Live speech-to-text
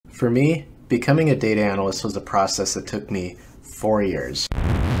For me, becoming a data analyst was a process that took me 4 years.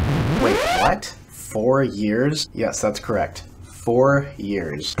 Wait, what? 4 years? Yes, that's correct. 4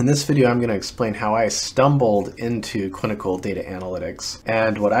 years. In this video, I'm going to explain how I stumbled into clinical data analytics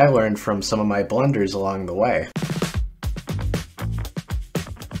and what I learned from some of my blunders along the way.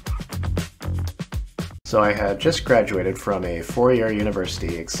 So I had just graduated from a 4-year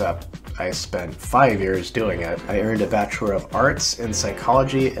university, except I spent 5 years doing it. I earned a Bachelor of Arts in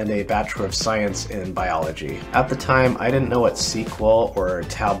Psychology and a Bachelor of Science in Biology. At the time, I didn't know what SQL or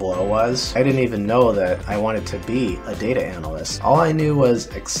Tableau was. I didn't even know that I wanted to be a data analyst. All I knew was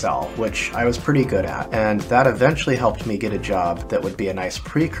Excel, which I was pretty good at, and that eventually helped me get a job that would be a nice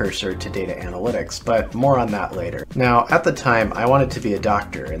precursor to data analytics, but more on that later. Now, at the time, I wanted to be a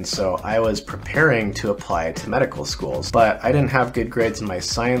doctor, and so I was preparing to apply to medical schools, but I didn't have good grades in my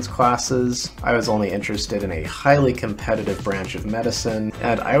science classes. I was only interested in a highly competitive branch of medicine,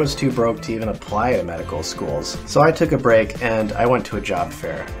 and I was too broke to even apply to medical schools. So I took a break and I went to a job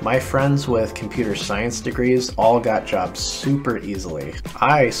fair. My friends with computer science degrees all got jobs super easily.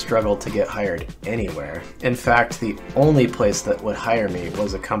 I struggled to get hired anywhere. In fact, the only place that would hire me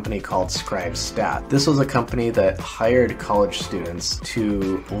was a company called ScribeStat. This was a company that hired college students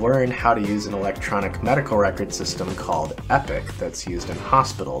to learn how to use an electronic medical record system called Epic that's used in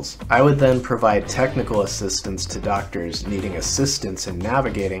hospitals. I would then provide technical assistance to doctors needing assistance in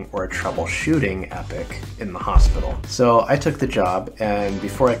navigating or troubleshooting Epic in the hospital. So I took the job, and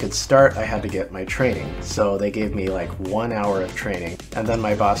before I could start, I had to get my training. So they gave me like 1 hour of training, and then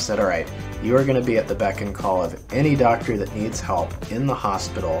my boss said, all right, you are going to be at the beck and call of any doctor that needs help in the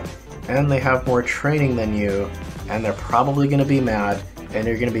hospital, and they have more training than you, and they're probably going to be mad, and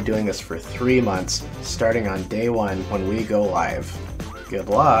you're going to be doing this for 3 months, starting on day 1 when we go live. Good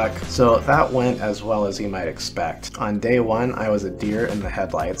luck. So that went as well as you might expect. On day 1, I was a deer in the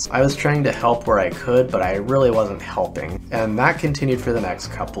headlights. I was trying to help where I could, but I really wasn't helping. And that continued for the next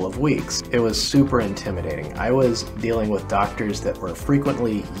couple of weeks. It was super intimidating. I was dealing with doctors that were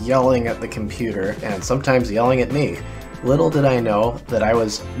frequently yelling at the computer and sometimes yelling at me. Little did I know that I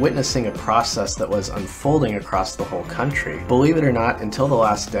was witnessing a process that was unfolding across the whole country. Believe it or not, until the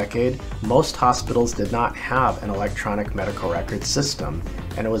last decade, most hospitals did not have an electronic medical record system,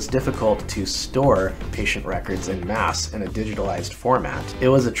 and it was difficult to store patient records en masse in a digitalized format. It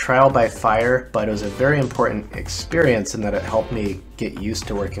was a trial by fire, but it was a very important experience in that it helped me get used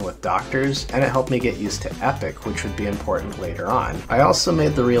to working with doctors, and it helped me get used to Epic, which would be important later on. I also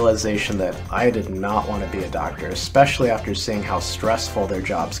made the realization that I did not want to be a doctor, especially after seeing how stressful their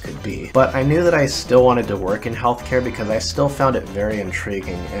jobs could be. But I knew that I still wanted to work in healthcare because I still found it very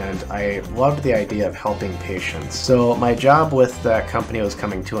intriguing, and I loved the idea of helping patients. So my job with that company was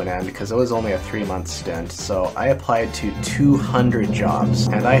coming to an end because it was only a 3-month stint, so I applied to 200 jobs,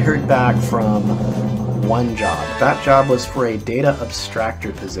 and I heard back from 1 job. That job was for a data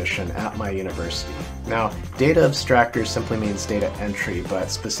abstractor position at my university. Now, data abstractor simply means data entry,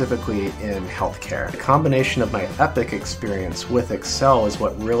 but specifically in healthcare. The combination of my Epic experience with Excel is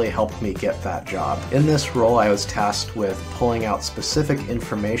what really helped me get that job. In this role, I was tasked with pulling out specific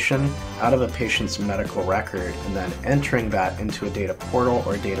information out of a patient's medical record and then entering that into a data portal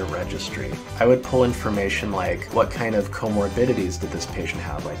or data registry. I would pull information like, what kind of comorbidities did this patient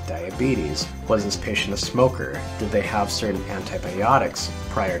have, like diabetes? Was this patient a smoker? Did they have certain antibiotics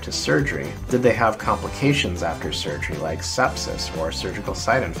prior to surgery? Did they have complications after surgery like sepsis or surgical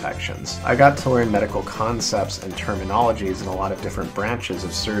site infections? I got to learn medical concepts and terminologies in a lot of different branches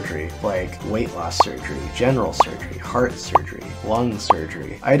of surgery, like weight loss surgery, general surgery, heart surgery, lung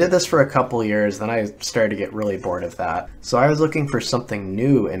surgery. I did this for a couple years, then I started to get really bored of that. So I was looking for something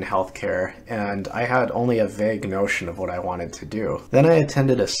new in healthcare, and I had only a vague notion of what I wanted to do. Then I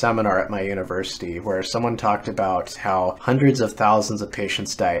attended a seminar at my university where someone talked about how hundreds of thousands of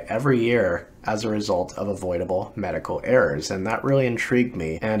patients die every year as a result of avoidable medical errors, and that really intrigued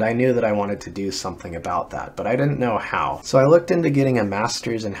me, and I knew that I wanted to do something about that, but I didn't know how. So I looked into getting a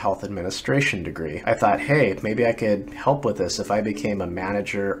master's in health administration degree. I thought, hey, maybe I could help with this if I became a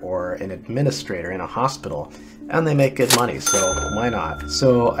manager or an administrator in a hospital. And they make good money, so why not?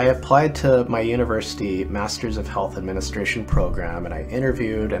 So I applied to my university Masters of Health Administration program, and I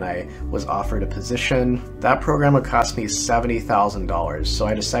interviewed and I was offered a position. That program would cost me $70,000, so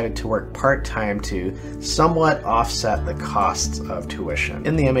I decided to work part-time to somewhat offset the costs of tuition.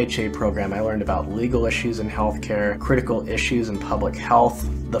 In the MHA program, I learned about legal issues in healthcare, critical issues in public health,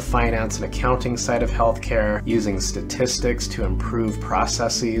 the finance and accounting side of healthcare, using statistics to improve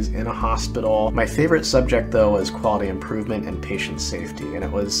processes in a hospital. My favorite subject though was quality improvement and patient safety, and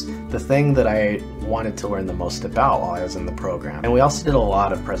it was the thing that I wanted to learn the most about while I was in the program. And we also did a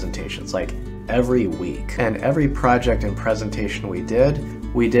lot of presentations, like every week. And every project and presentation we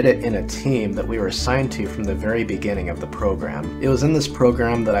did it in a team that we were assigned to from the very beginning of the program. It was in this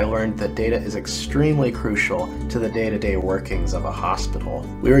program that I learned that data is extremely crucial to the day-to-day workings of a hospital.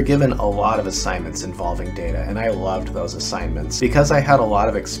 We were given a lot of assignments involving data, and I loved those assignments. Because I had a lot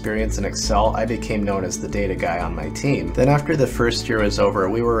of experience in Excel, I became known as the data guy on my team. Then after the first year was over,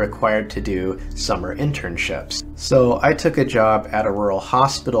 we were required to do summer internships. So I took a job at a rural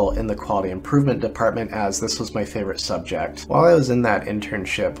hospital in the quality improvement department, as this was my favorite subject. While I was in that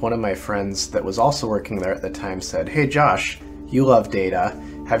internship, one of my friends that was also working there at the time said, "Hey Josh, you love data.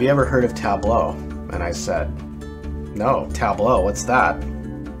 Have you ever heard of Tableau?" And I said, "No, Tableau, what's that?"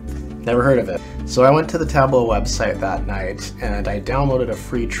 Never heard of it. So I went to the Tableau website that night and I downloaded a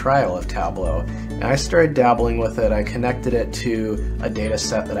free trial of Tableau. And I started dabbling with it. I connected it to a data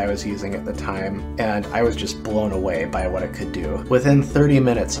set that I was using at the time, and I was just blown away by what it could do. Within 30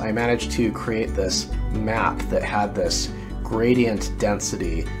 minutes, I managed to create this map that had this gradient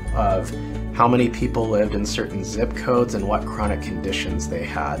density of how many people lived in certain zip codes and what chronic conditions they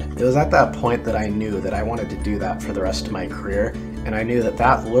had. It was at that point that I knew that I wanted to do that for the rest of my career, and I knew that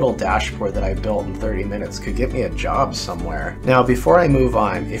that little dashboard that I built in 30 minutes could get me a job somewhere. Now, before I move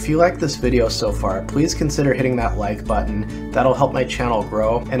on, if you like this video so far, please consider hitting that like button. That'll help my channel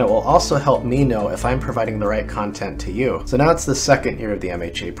grow, and it will also help me know if I'm providing the right content to you. So now it's the second year of the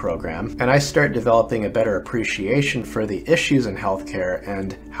MHA program, and I start developing a better appreciation for the issues in healthcare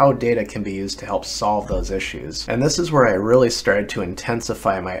and how data can be used to help solve those issues. And this is where I really started to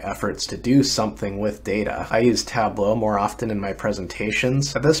intensify my efforts to do something with data. I use Tableau more often in my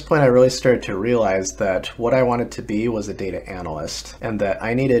presentations. At this point, I really started to realize that what I wanted to be was a data analyst, and that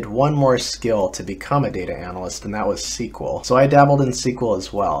I needed one more skill to become a data analyst, and that was SQL. So I dabbled in SQL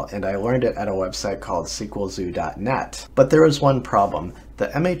as well, and I learned it at a website called SQLzoo.net. But there was one problem. The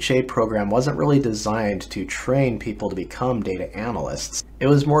MHA program wasn't really designed to train people to become data analysts. It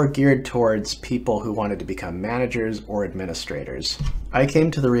was more geared towards people who wanted to become managers or administrators. I came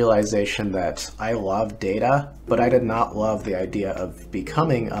to the realization that I love data, but I did not love the idea of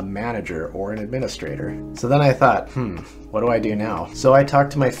becoming a manager or an administrator. So then I thought, what do I do now? So I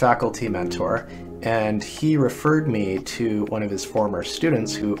talked to my faculty mentor, and he referred me to one of his former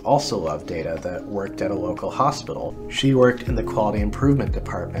students who also loved data that worked at a local hospital. She worked in the quality improvement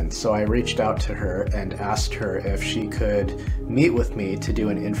department, so I reached out to her and asked her if she could meet with me to do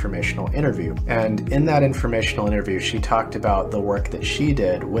an informational interview. And in that informational interview, she talked about the work that she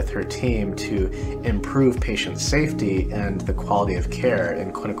did with her team to improve patient safety and the quality of care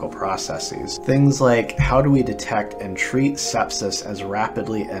in clinical processes. Things like, how do we detect and treat sepsis as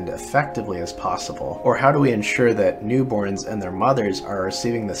rapidly and effectively as possible? Or how do we ensure that newborns and their mothers are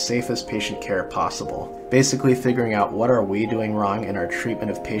receiving the safest patient care possible? Basically figuring out what are we doing wrong in our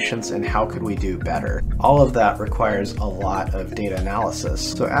treatment of patients and how could we do better. All of that requires a lot of data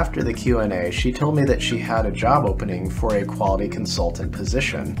analysis. So after the Q&A, she told me that she had a job opening for a quality consultant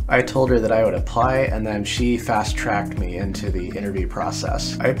position. I told her that I would apply, and then she fast-tracked me into the interview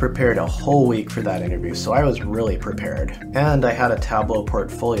process. I prepared a whole week for that interview, so I was really prepared. And I had a Tableau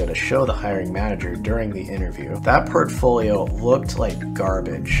portfolio to show the hiring manager during the interview. That portfolio looked like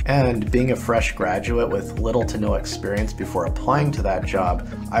garbage, and being a fresh graduate with little to no experience before applying to that job,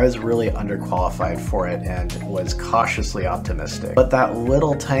 I was really underqualified for it and was cautiously optimistic. But that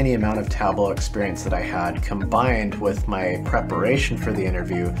little tiny amount of Tableau experience that I had, combined with my preparation for the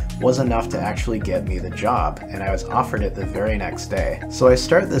interview, was enough to actually get me the job, and I was offered it the very next day. So I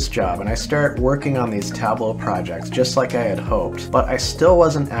start this job and I start working on these Tableau projects just like I had hoped, but I still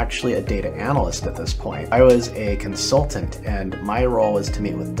wasn't actually a data analyst at this point. I was a consultant, and my role was to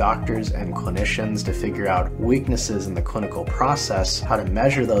meet with doctors and clinicians to figure out weaknesses in the clinical process, how to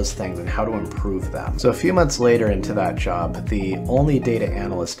measure those things, and how to improve them. So a few months later into that job, the only data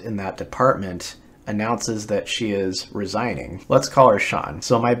analyst in that department announces that she is resigning. Let's call her Sean.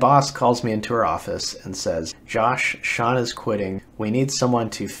 So my boss calls me into her office and says, "Josh, Sean is quitting. We need someone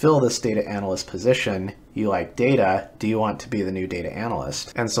to fill this data analyst position. you like data, do you want to be the new data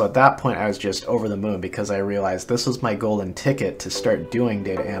analyst? And so at that point I was just over the moon because I realized this was my golden ticket to start doing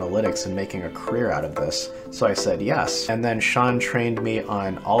data analytics and making a career out of this. So I said yes. And then Sean trained me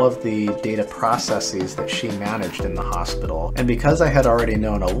on all of the data processes that she managed in the hospital. And because I had already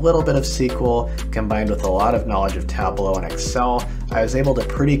known a little bit of SQL combined with a lot of knowledge of Tableau and Excel, I was able to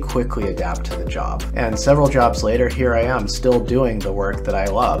pretty quickly adapt to the job. And several jobs later, here I am still doing the work that I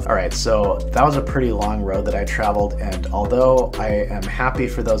love. All right, so that was a pretty long road that I traveled, and although I am happy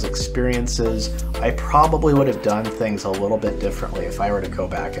for those experiences, I probably would have done things a little bit differently if I were to go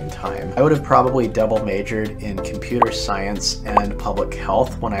back in time. I would have probably double majored in computer science and public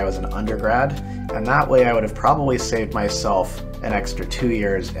health when I was an undergrad, and that way I would have probably saved myself an extra 2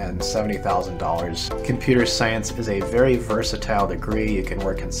 years and $70,000. Computer science is a very versatile degree. You can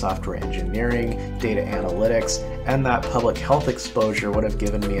work in software engineering, data analytics, and that public health exposure would have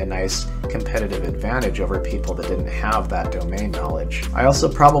given me a nice competitive advantage over people that didn't have that domain knowledge. I also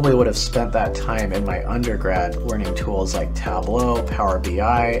probably would have spent that time in my undergrad learning tools like Tableau, Power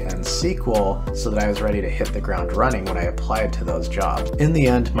BI, and SQL so that I was ready to hit the ground running when I applied to those jobs. In the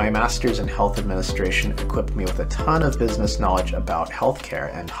end, my master's in health administration equipped me with a ton of business knowledge about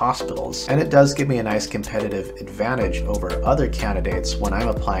healthcare and hospitals, and it does give me a nice competitive advantage over other candidates when I'm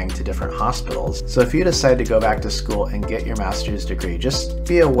applying to different hospitals. So if you decide to go back to school and get your master's degree, just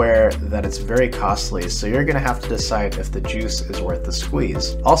be aware that it's very costly, so you're going to have to decide if the juice is worth the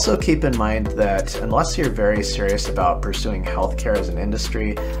squeeze. Also keep in mind that unless you're very serious about pursuing healthcare as an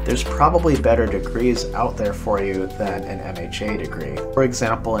industry, there's probably better degrees out there for you than an MHA degree. For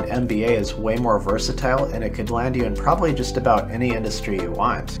example, an MBA is way more versatile and it could land you in probably just about any industry you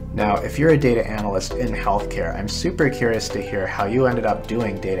want. Now, if you're a data analyst in healthcare, I'm super curious to hear how you ended up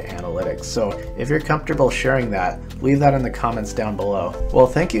doing data analytics. So if you're comfortable sharing that, leave that in the comments down below. Well,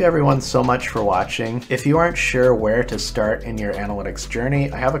 thank you everyone so much for watching. If you aren't sure where to start in your analytics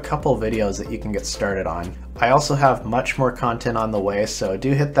journey, I have a couple videos that you can get started on. I also have much more content on the way, so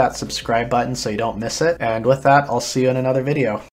do hit that subscribe button so you don't miss it. And with that, I'll see you in another video.